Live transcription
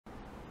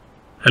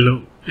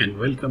Hello and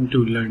welcome to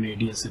Learn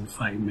ADS in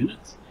 5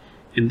 minutes.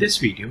 In this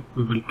video,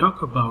 we will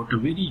talk about a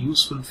very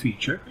useful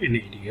feature in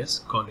ADS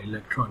called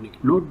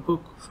Electronic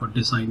Notebook for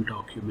design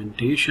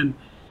documentation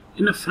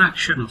in a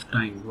fraction of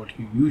time what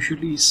you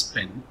usually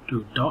spend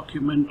to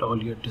document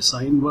all your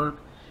design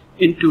work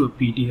into a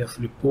PDF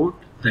report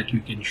that you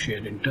can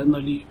share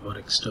internally or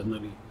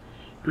externally.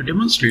 To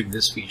demonstrate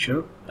this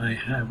feature, I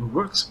have a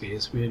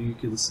workspace where you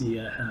can see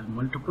I have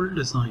multiple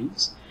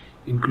designs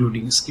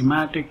including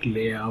schematic,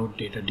 layout,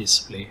 data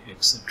display,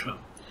 etc.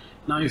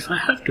 Now if I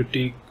have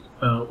to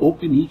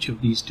open each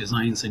of these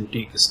designs and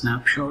take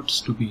snapshots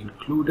to be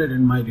included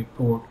in my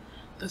report,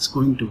 that's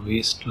going to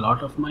waste a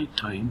lot of my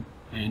time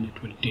and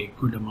it will take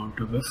good amount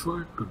of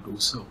effort to do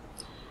so.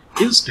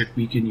 Instead,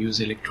 we can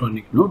use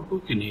Electronic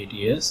Notebook in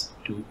ADS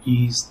to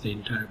ease the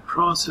entire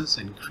process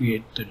and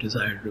create the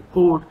desired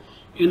report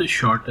in a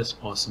shortest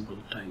possible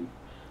time.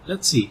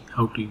 Let's see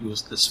how to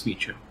use this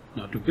feature.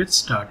 Now to get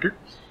started,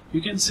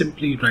 you can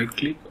simply right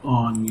click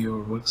on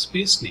your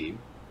workspace name,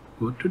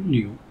 go to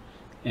new,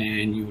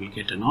 and you will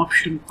get an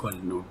option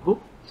called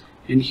Notebook.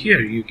 And here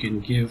you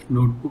can give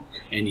Notebook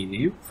any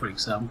name. For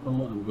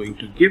example, I'm going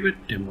to give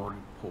it Demo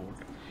Report.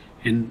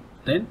 And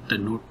then the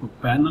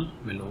Notebook panel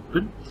will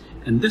open.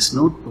 And this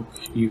notebook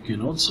you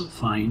can also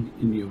find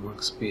in your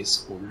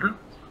workspace folder,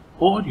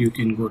 or you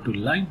can go to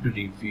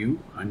Library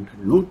View. Under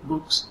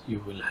Notebooks,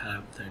 you will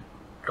have that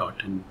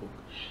 .in book.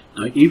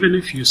 Now, even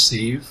if you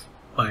save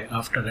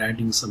after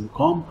adding some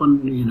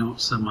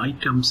component, some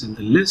items in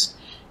the list,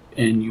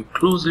 and you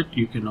close it,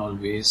 you can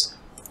always,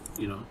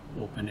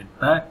 open it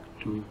back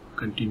to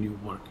continue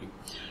working.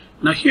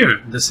 Now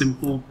here, the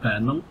simple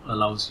panel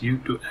allows you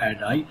to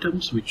add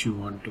items which you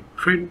want to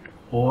print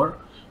or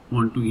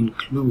want to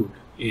include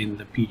in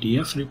the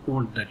PDF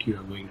report that you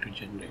are going to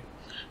generate.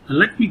 Now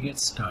let me get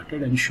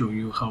started and show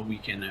you how we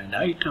can add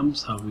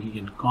items, how we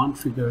can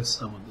configure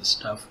some of the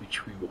stuff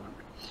which we want.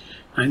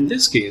 Now in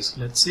this case,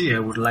 let's say I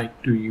would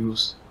like to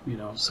use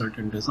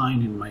certain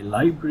design in my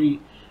library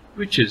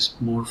which is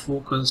more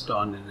focused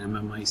on an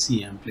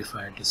MMIC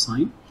amplifier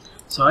design.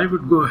 So I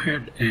would go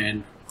ahead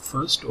and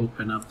first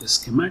open up the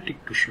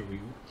schematic to show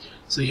you.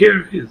 So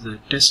here is the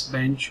test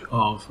bench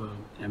of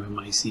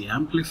MMIC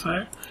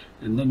amplifier,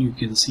 and then you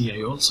can see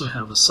I also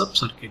have a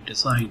sub-circuit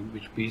design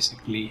which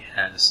basically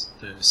has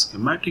the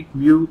schematic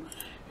view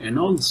and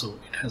also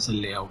it has a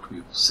layout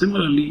view.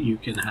 Similarly, you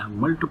can have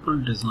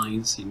multiple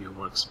designs in your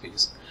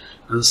workspace.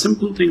 Now the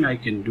simple thing I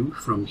can do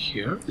from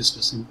here is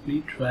to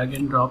simply drag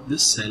and drop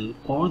this cell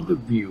or the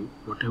view,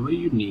 whatever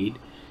you need,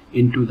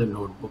 into the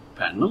notebook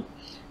panel.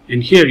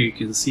 And here you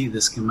can see the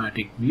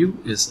schematic view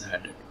is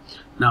added.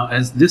 Now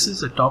as this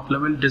is a top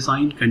level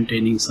design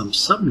containing some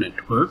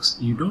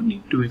subnetworks, you don't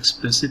need to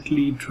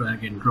explicitly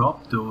drag and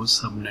drop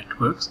those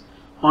subnetworks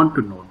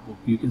onto notebook.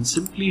 You can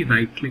simply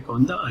right click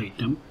on the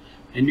item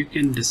and you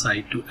can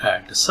decide to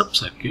add a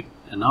subcircuit,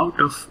 and out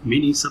of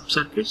many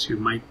subcircuits you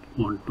might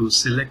want to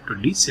select or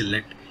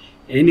deselect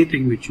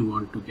anything which you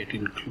want to get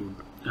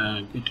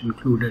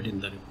included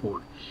in the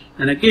report.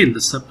 And again,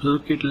 the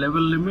subcircuit level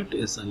limit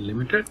is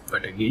unlimited,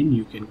 but again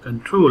you can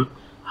control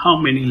how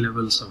many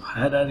levels of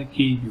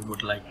hierarchy you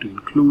would like to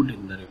include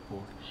in the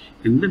report.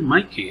 In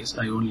my case,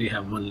 I only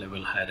have one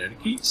level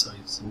hierarchy, so I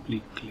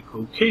simply click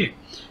OK.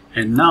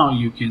 And now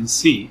you can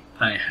see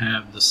I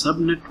have the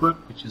subnetwork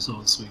which is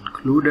also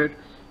included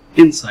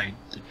inside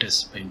the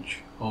test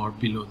bench or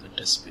below the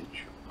test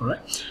bench.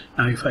 Alright.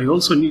 Now if I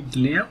also need the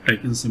layout, I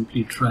can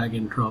simply drag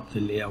and drop the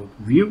layout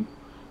view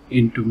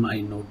into my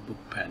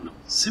notebook panel.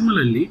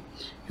 Similarly,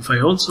 if I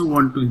also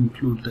want to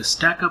include the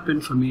stack up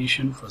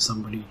information for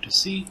somebody to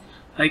see,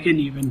 I can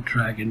even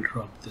drag and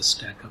drop the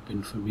stack up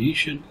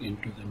information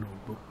into the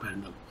notebook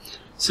panel.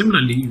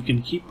 Similarly, you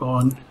can keep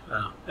on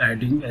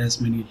adding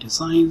as many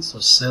designs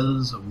or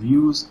cells or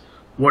views,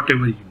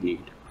 whatever you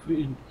need.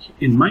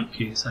 In my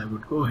case, I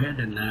would go ahead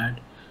and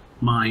add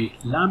my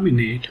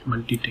laminate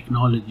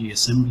multi-technology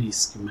assembly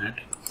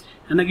schematic.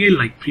 And again,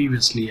 like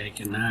previously, I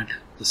can add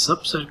the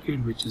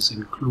sub-circuit which is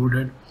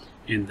included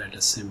in that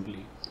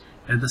assembly.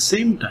 At the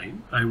same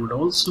time, I would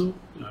also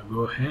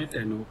go ahead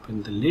and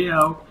open the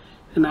layout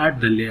and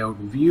add the layout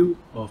view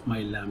of my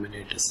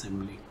laminate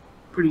assembly.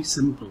 Pretty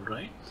simple,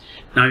 right?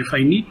 Now if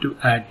I need to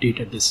add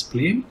data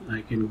display,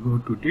 I can go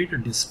to data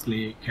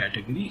display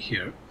category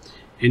here,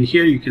 and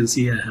here you can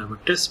see I have a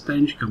test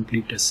bench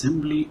complete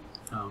assembly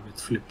with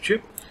flip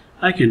chip.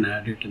 I can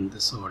add it in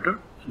this order,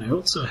 and I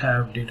also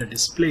have data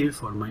display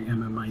for my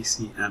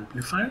MMIC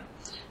amplifier,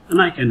 and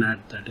I can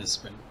add that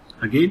as well.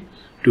 Again,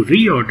 to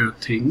reorder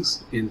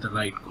things in the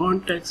right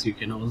context, you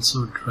can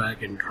also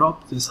drag and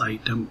drop this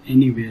item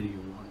anywhere you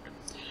want.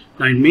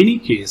 Now in many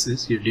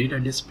cases, your data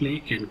display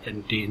can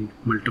contain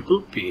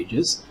multiple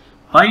pages.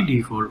 By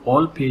default,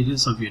 all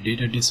pages of your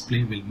data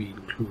display will be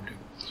included.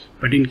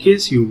 But in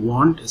case you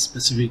want a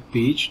specific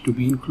page to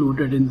be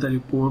included in the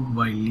report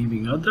while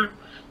leaving other,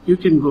 you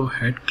can go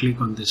ahead, click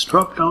on this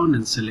drop down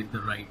and select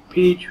the right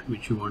page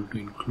which you want to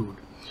include.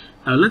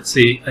 Now let's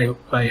say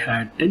I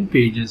had 10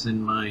 pages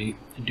in my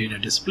data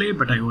display,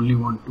 but I only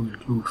want to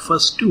include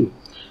first 2.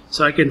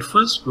 So I can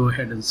first go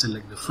ahead and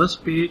select the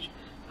first page,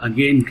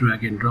 again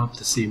drag and drop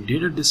the same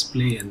data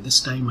display, and this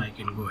time I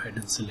can go ahead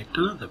and select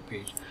another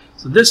page.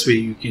 So this way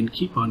you can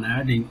keep on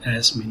adding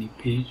as many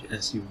pages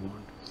as you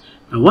want.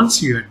 Now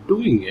once you are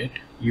doing it,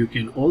 you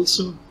can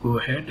also go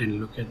ahead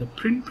and look at the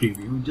print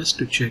preview just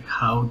to check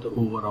how the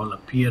overall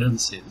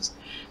appearance is.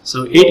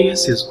 So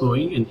ADS is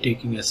going and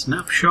taking a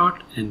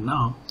snapshot, and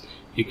now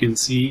you can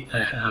see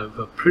I have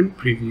a print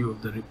preview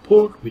of the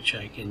report which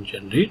I can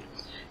generate.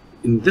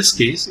 In this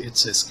case,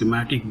 it's a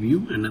schematic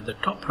view, and at the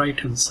top right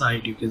hand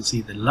side you can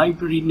see the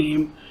library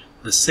name,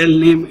 the cell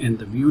name, and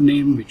the view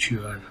name which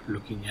you are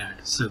looking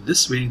at. So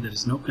this way there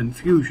is no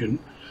confusion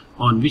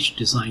on which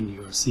design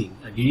you are seeing.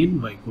 Again,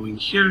 by going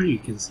here, you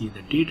can see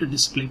the data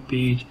display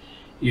page,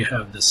 you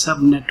have the sub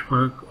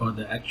network or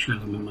the actual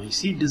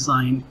MMIC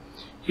design,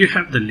 you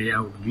have the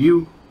layout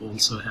view,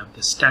 also have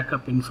the stack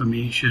up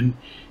information,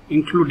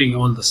 including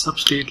all the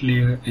substrate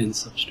layer and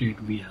substrate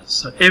vias.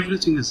 So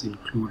everything is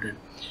included,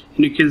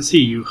 and you can see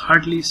you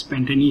hardly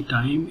spent any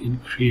time in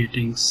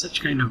creating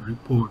such kind of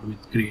report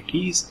with great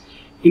ease,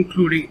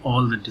 including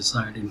all the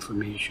desired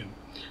information.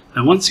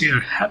 Now once you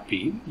are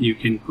happy, you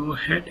can go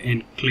ahead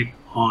and click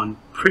on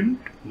print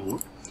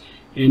mode,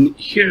 and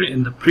here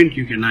in the print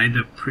you can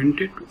either print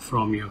it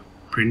from your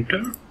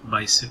printer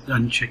by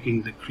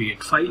unchecking the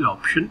create file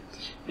option,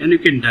 and you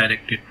can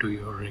direct it to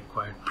your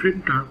required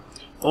printer,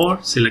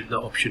 or select the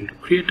option to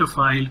create a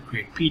file,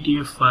 create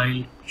PDF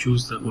file,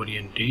 choose the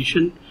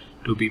orientation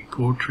to be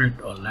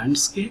portrait or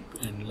landscape,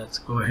 and let's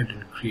go ahead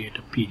and create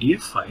a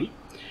PDF file.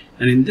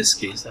 And in this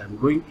case, I'm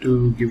going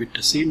to give it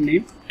the same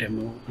name,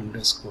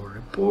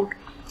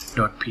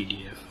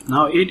 demo_report.pdf.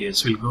 Now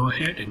ADS will go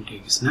ahead and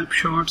take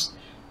snapshots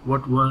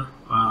what were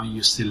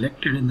you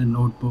selected in the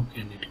notebook,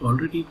 and it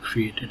already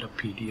created a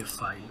PDF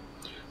file.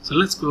 So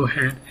let's go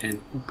ahead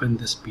and open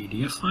this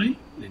PDF file,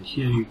 and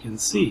here you can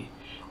see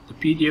the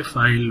PDF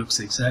file looks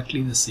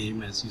exactly the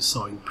same as you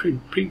saw in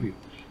print preview.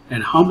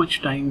 And how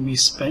much time we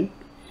spent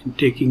in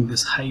taking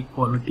this high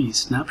quality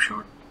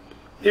snapshot?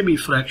 Maybe a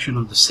fraction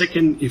of the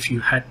second if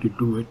you had to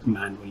do it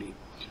manually.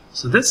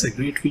 So that's a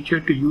great feature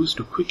to use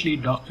to quickly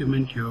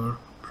document your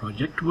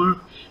project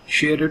work,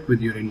 share it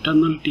with your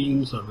internal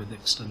teams or with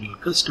external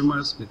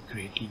customers with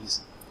great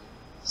ease.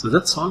 So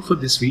that's all for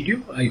this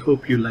video. I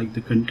hope you like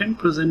the content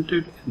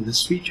presented, and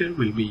this feature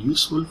will be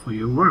useful for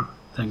your work.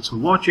 Thanks for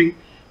watching,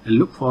 and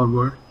look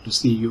forward to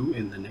see you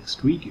in the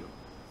next video.